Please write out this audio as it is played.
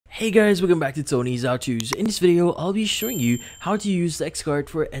Hey guys, welcome back to Tony's How To's. In this video, I'll be showing you how to use Txtcart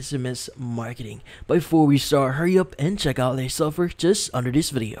for SMS marketing. But before we start, hurry up and check out their software just under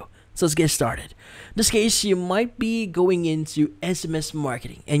this video. So let's get started. In this case, you might be going into SMS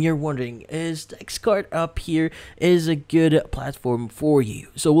marketing and you're wondering, is Txtcart up here is a good platform for you?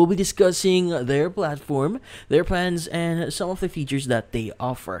 So we'll be discussing their platform, their plans, and some of the features that they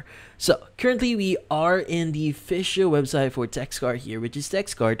offer. So currently we are in the official website for Txtcart here, which is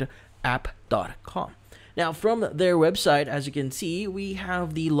txcartapp.com. Now from their website, as you can see, we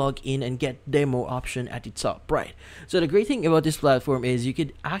have the login and get demo option at the top right. So the great thing about this platform is you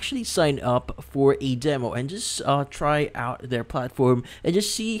could actually sign up for a demo and just try out their platform and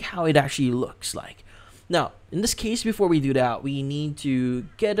just see how it actually looks like. Now, in this case, before we do that, we need to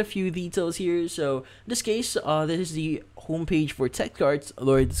get a few details here. So in this case, this is the homepage for Txtcart.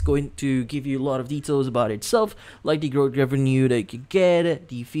 It's going to give you a lot of details about itself, like the growth revenue that you can get,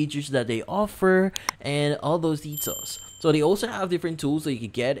 the features that they offer, and all those details. So they also have different tools that you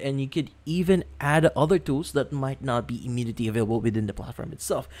could get, and you could even add other tools that might not be immediately available within the platform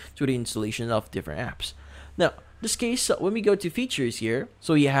itself through the installation of different apps. Now, in this case, when we go to features here,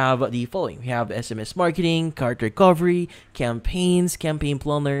 so you have the following. We have SMS marketing, cart recovery, campaigns, campaign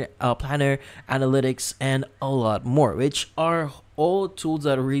planner, analytics, and a lot more, which are all tools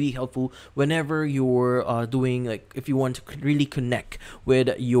that are really helpful whenever you're doing, like, if you want to really connect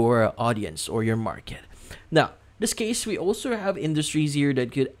with your audience or your market. Now, in this case, we also have industries here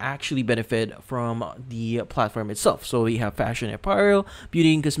that could actually benefit from the platform itself. So we have fashion and apparel,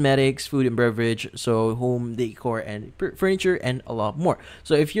 beauty and cosmetics, food and beverage, so home decor and furniture, and a lot more.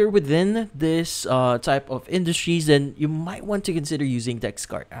 So if you're within this type of industries, then you might want to consider using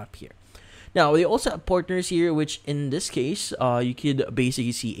Txtcart app here. Now, they also have partners here, which in this case, you could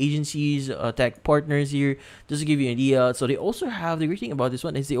basically see agencies, tech partners here, just to give you an idea. So they also have, the great thing about this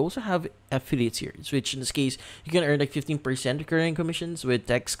one is they also have affiliates here, which in this case, you can earn like 15% recurring commissions with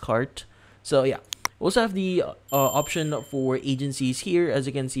Txtcart. So yeah, also have the option for agencies here. As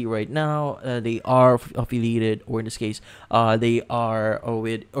you can see right now, they are affiliated, or in this case, they are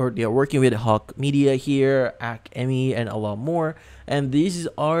working with Hawk Media here, Acme, and a lot more. And these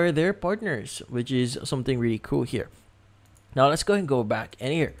are their partners, which is something really cool here. Now let's go and go back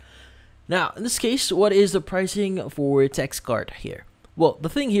in here. Now in this case, what is the pricing for Txtcart here? Well, the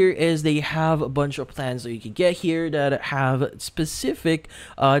thing here is they have a bunch of plans that you can get here that have specific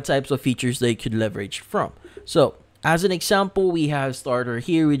types of features that you could leverage from. So as an example, we have starter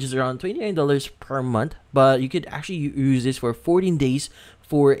here, which is around $29 per month, but you could actually use this for 14 days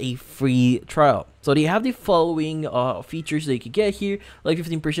for a free trial. So they have the following features that you could get here, like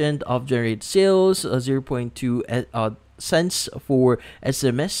 15% off generated sales, 0.2 cents for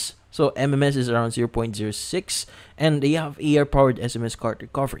SMS. So MMS is around 0.06, and they have AR-powered SMS cart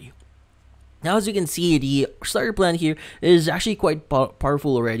recovery. Now, as you can see, the starter plan here is actually quite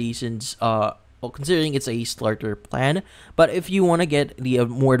powerful already, since considering it's a starter plan. But if you want to get the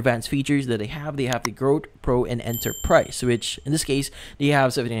more advanced features that they have the Growth, Pro, and Enterprise, which in this case, they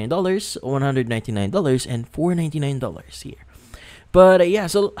have $79, $199, and $499 here. But yeah,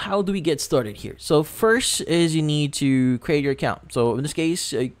 so how do we get started here? So first is you need to create your account. So in this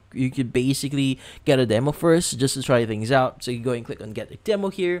case, you could basically get a demo first just to try things out. So you go and click on get a demo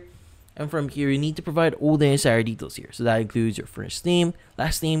here. And from here, you need to provide all the necessary details here. So that includes your first name,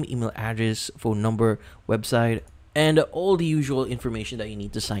 last name, email address, phone number, website, and all the usual information that you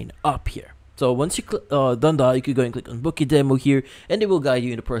need to sign up here. So once you done that, you could go and click on book a demo here, and it will guide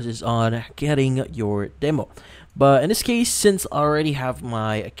you in the process on getting your demo. But in this case, since I already have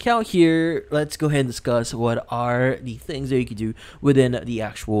my account here, let's go ahead and discuss what are the things that you can do within the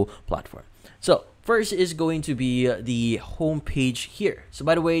actual platform. So first is going to be the home page here. So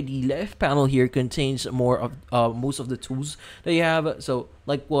by the way, the left panel here contains more of most of the tools that you have. So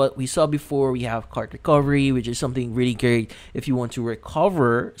like what we saw before, we have cart recovery, which is something really great if you want to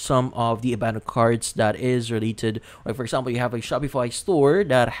recover some of the abandoned carts that is related. Like for example, you have a Shopify store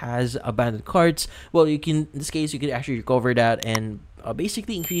that has abandoned carts. Well, you can, in this case, you can actually recover that and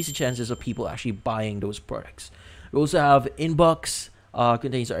basically increase the chances of people actually buying those products. We also have inbox.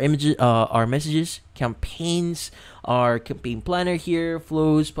 Contains our images, our messages, campaigns, our campaign planner here,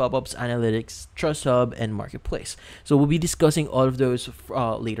 flows, pop-ups, analytics, trust hub, and marketplace. So we'll be discussing all of those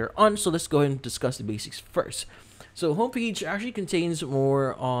later on. So let's go ahead and discuss the basics first. So homepage actually contains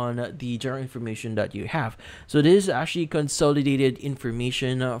more on the general information that you have. So this is actually consolidated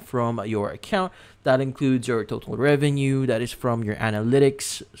information from your account. That includes your total revenue, that is from your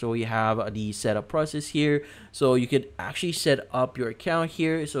analytics. So you have the setup process here. So you could actually set up your account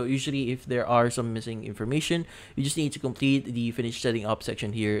here. So usually if there are some missing information, you just need to complete the finish setting up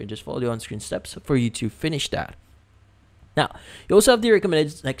section here and just follow the on-screen steps for you to finish that. Now, you also have the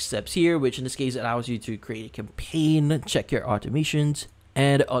recommended next steps here, which in this case allows you to create a campaign, check your automations,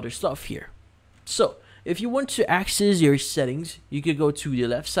 and other stuff here. So, if you want to access your settings, you could go to the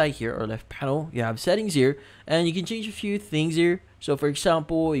left side here or left panel. You have settings here, and you can change a few things here. So, for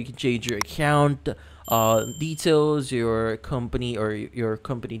example, you can change your account details, your company or your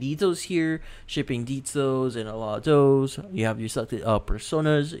company details here, shipping details, and a lot of those. You have your selected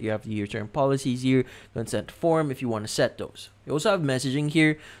personas. You have your return policies here, consent form if you want to set those. You also have messaging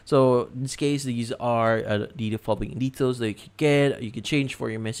here. So in this case, these are the following details that you could get. You could change for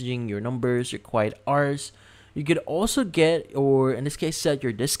your messaging, your numbers, your quiet hours. You could also get, or in this case, set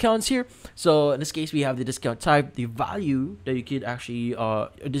your discounts here. So in this case, we have the discount type, the value that you could actually,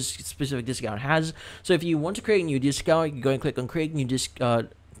 this specific discount has. So if you want to create a new discount, you can go and click on create new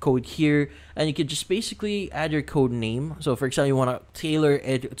discount code here, and you can just basically add your code name. So for example, you want to tailor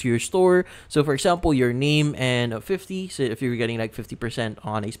it to your store. So for example, your name and 50. So if you're getting like 50%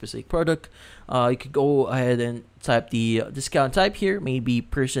 on a specific product, you could go ahead and type the discount type here, maybe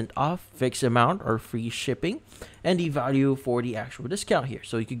percent off, fixed amount, or free shipping, and the value for the actual discount here.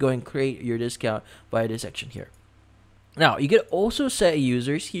 So you could go and create your discount via this section here. Now, you could also set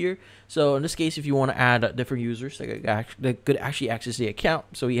users here. So in this case, if you want to add different users that could actually access the account.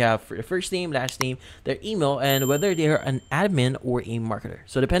 So we have for the first name, last name, their email, and whether they're an admin or a marketer.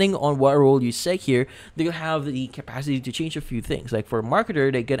 So depending on what role you set here, they'll have the capacity to change a few things. Like for a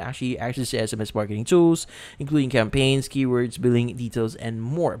marketer, they can actually access the SMS marketing tools, including campaigns, keywords, billing details, and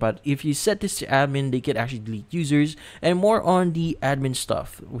more. But if you set this to admin, they can actually delete users and more on the admin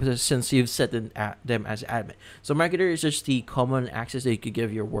stuff since you've set them as admin. So marketer is just the common access that you could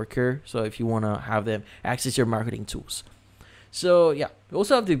give your worker. So if you want to have them access your marketing tools. So yeah, you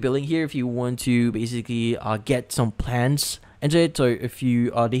also have the billing here if you want to basically get some plans into it. So if you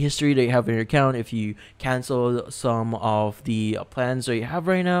the history that you have in your account, if you cancel some of the plans that you have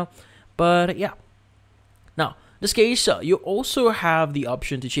right now. But yeah, now in this case, you also have the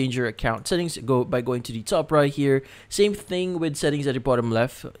option to change your account settings by going to the top right here. Same thing with settings at the bottom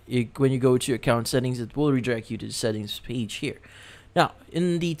left. When you go to account settings, it will redirect you to the settings page here. Now,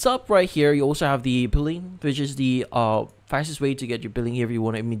 in the top right here, you also have the billing, which is the fastest way to get your billing here if you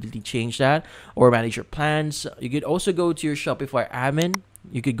want to immediately change that or manage your plans. You could also go to your Shopify admin.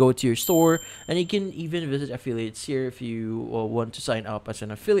 You could go to your store, and you can even visit affiliates here if you want to sign up as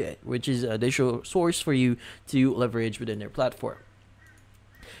an affiliate, which is an additional source for you to leverage within their platform.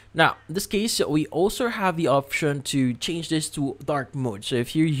 Now, in this case, we also have the option to change this to dark mode. So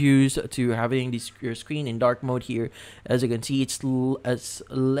if you're used to having your screen in dark mode here, as you can see, it's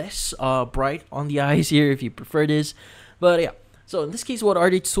less bright on the eyes here if you prefer this. But yeah, so in this case, what are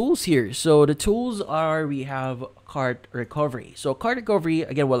the tools here? So the tools are, we have cart recovery. So cart recovery,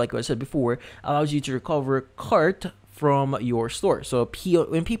 again, like I said before, allows you to recover cart from your store. So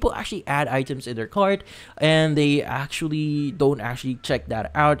when people actually add items in their cart and they actually don't actually check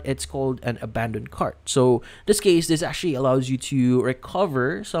that out, it's called an abandoned cart. So in this case, this actually allows you to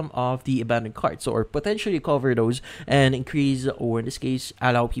recover some of the abandoned carts, or potentially cover those and increase, or in this case,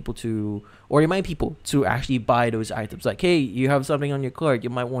 allow people to, or remind people to actually buy those items. Like, hey, you have something on your cart, you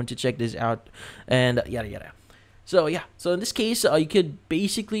might want to check this out, and yada yada. So yeah, so in this case, you could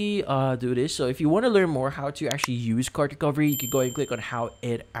basically do this. So if you want to learn more how to actually use cart recovery, you could go and click on how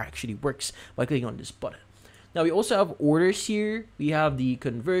it actually works by clicking on this button. Now we also have orders here. We have the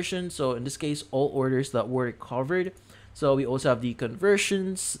conversion. So in this case, all orders that were recovered. So we also have the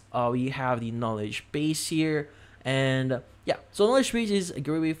conversions. We have the knowledge base here. And yeah, so knowledge base is a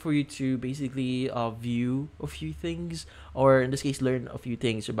great way for you to basically view a few things, or in this case, learn a few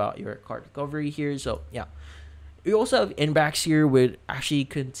things about your cart recovery here. So yeah. We also have inbox here, which actually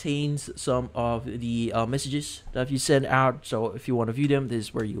contains some of the messages that you send out. So if you want to view them, this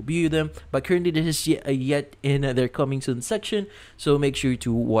is where you'll view them. But currently, this is yet in their coming soon section, so make sure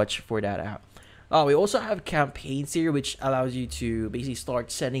to watch for that out. We also have campaigns here, which allows you to basically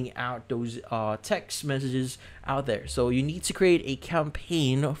start sending out those text messages out there. So you need to create a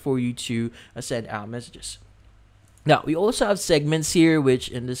campaign for you to send out messages. Now, we also have segments here, which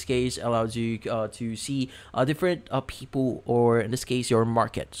in this case allows you to see different people, or in this case, your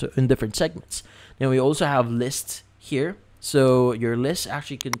market, so in different segments. Then we also have lists here. So your list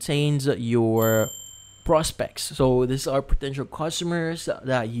actually contains your prospects. So these are potential customers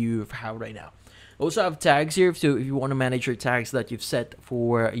that you have right now. Also have tags here, so if you want to manage your tags that you've set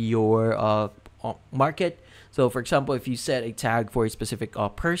for your market. So for example, if you set a tag for a specific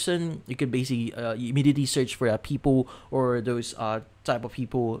person, you can basically immediately search for people or those type of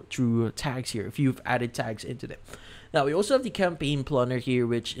people through tags here if you've added tags into them. Now we also have the campaign planner here,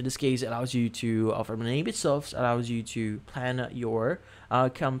 which in this case allows you to, from the name itself, allows you to plan your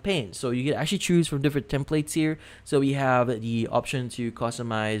campaign. So you can actually choose from different templates here. So we have the option to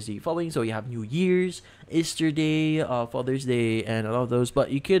customize the following. So you have New Year's, Easter Day, Father's Day, and all of those.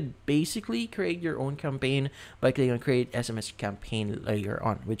 But you could basically create your own campaign by clicking on Create SMS Campaign later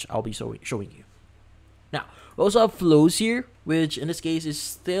on, which I'll be showing you. Now, we also have flows here, which in this case is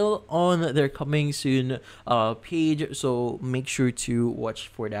still on their coming soon page, so make sure to watch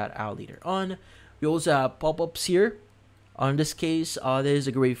for that out later on. We also have pop-ups here. On this case, this is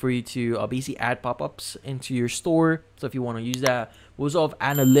a great way for you to basically add pop-ups into your store. So if you want to use that, we also have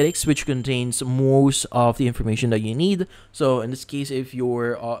analytics, which contains most of the information that you need. So in this case, if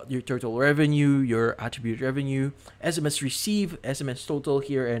your total revenue, your attribute revenue, SMS receive, SMS total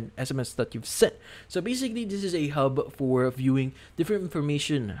here, and SMS that you've sent. So basically, this is a hub for viewing different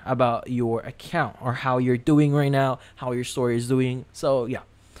information about your account or how you're doing right now, how your store is doing. So yeah,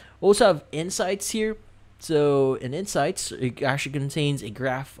 we also have insights here. So in Insights, it actually contains a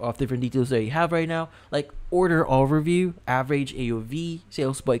graph of different details that you have right now, like order overview, average AOV,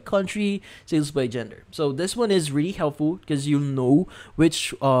 sales by country, sales by gender. So this one is really helpful because you'll know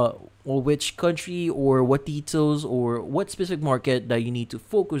which country or what details or what specific market that you need to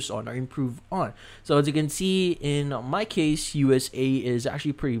focus on or improve on. So as you can see, in my case, USA is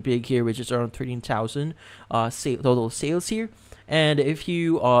actually pretty big here, which is around 13,000 total sales here. And if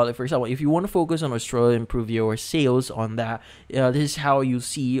you, for example, if you want to focus on Australia, improve your sales on that, this is how you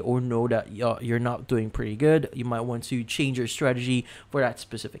see or know that you're not doing pretty good. You might want to change your strategy for that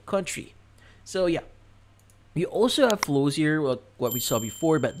specific country. So yeah, we also have flows here, what we saw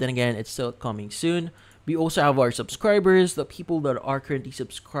before, but then again, it's still coming soon. We also have our subscribers, the people that are currently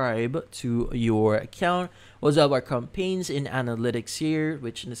subscribed to your account. We also have our campaigns in analytics here,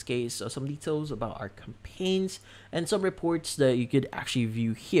 which in this case, some details about our campaigns and some reports that you could actually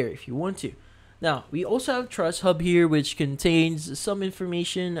view here if you want to. Now, we also have Trust Hub here, which contains some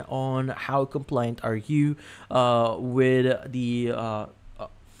information on how compliant are you with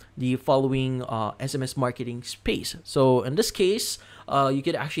the following SMS marketing space. So in this case, you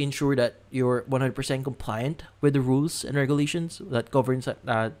could actually ensure that you're 100% compliant with the rules and regulations that governs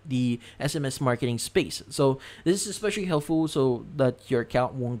the SMS marketing space. So this is especially helpful so that your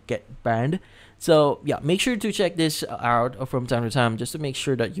account won't get banned. So yeah, make sure to check this out from time to time just to make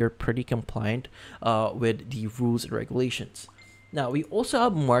sure that you're pretty compliant with the rules and regulations. Now, we also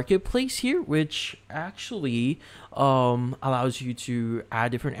have Marketplace here, which actually allows you to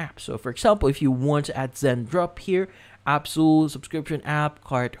add different apps. So, for example, if you want to add Zen Drop here, Absol, subscription app,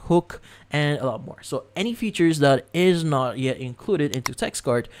 cart hook, and a lot more. So, any features that is not yet included into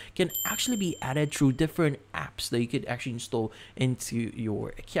Txtcart can actually be added through different apps that you could actually install into your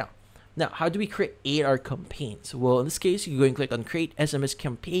account. Now, how do we create our campaigns? Well, in this case, you go and click on Create SMS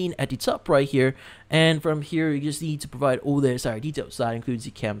Campaign at the top right here. And from here, you just need to provide all the desired details. That includes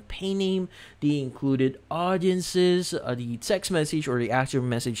the campaign name, the included audiences, the text message or the actual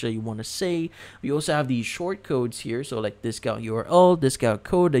message that you want to say. We also have the short codes here. So like discount URL, discount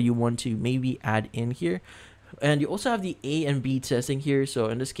code that you want to maybe add in here. And you also have the A and B testing here. So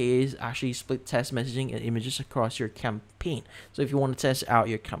in this case, actually split test messaging and images across your campaign. So if you want to test out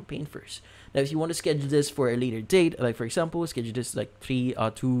your campaign first. Now, if you want to schedule this for a later date, like for example, schedule this like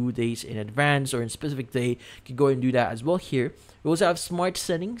 2 days in advance or in a specific day, you can go and do that as well here. We also have smart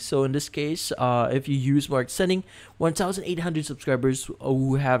sending. So in this case, if you use smart sending, 1,800 subscribers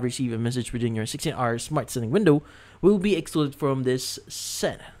who have received a message within your 16-hour smart sending window will be excluded from this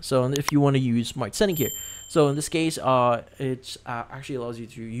send. So if you want to use smart sending here. So in this case, it actually allows you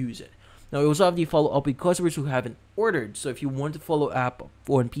to use it. Now, we also have the follow up with customers who haven't ordered. So if you want to follow up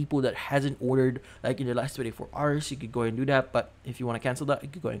on people that hasn't ordered like in the last 24 hours, you could go and do that. But if you want to cancel that, you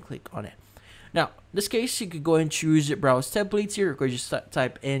could go and click on it. Now, in this case, you could go and choose browse templates here, or just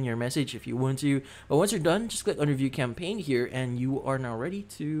type in your message if you want to. But once you're done, just click on review campaign here, and you are now ready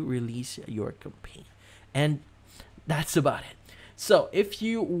to release your campaign. And that's about it. So if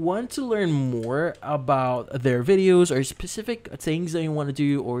you want to learn more about their videos or specific things that you want to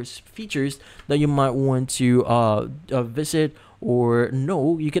do or features that you might want to visit or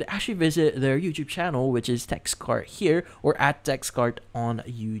know, you could actually visit their YouTube channel, which is Txtcart here, or at Txtcart on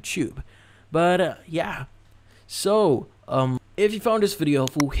YouTube. But yeah, so If you found this video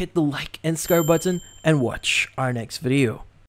helpful, hit the like and subscribe button and watch our next video.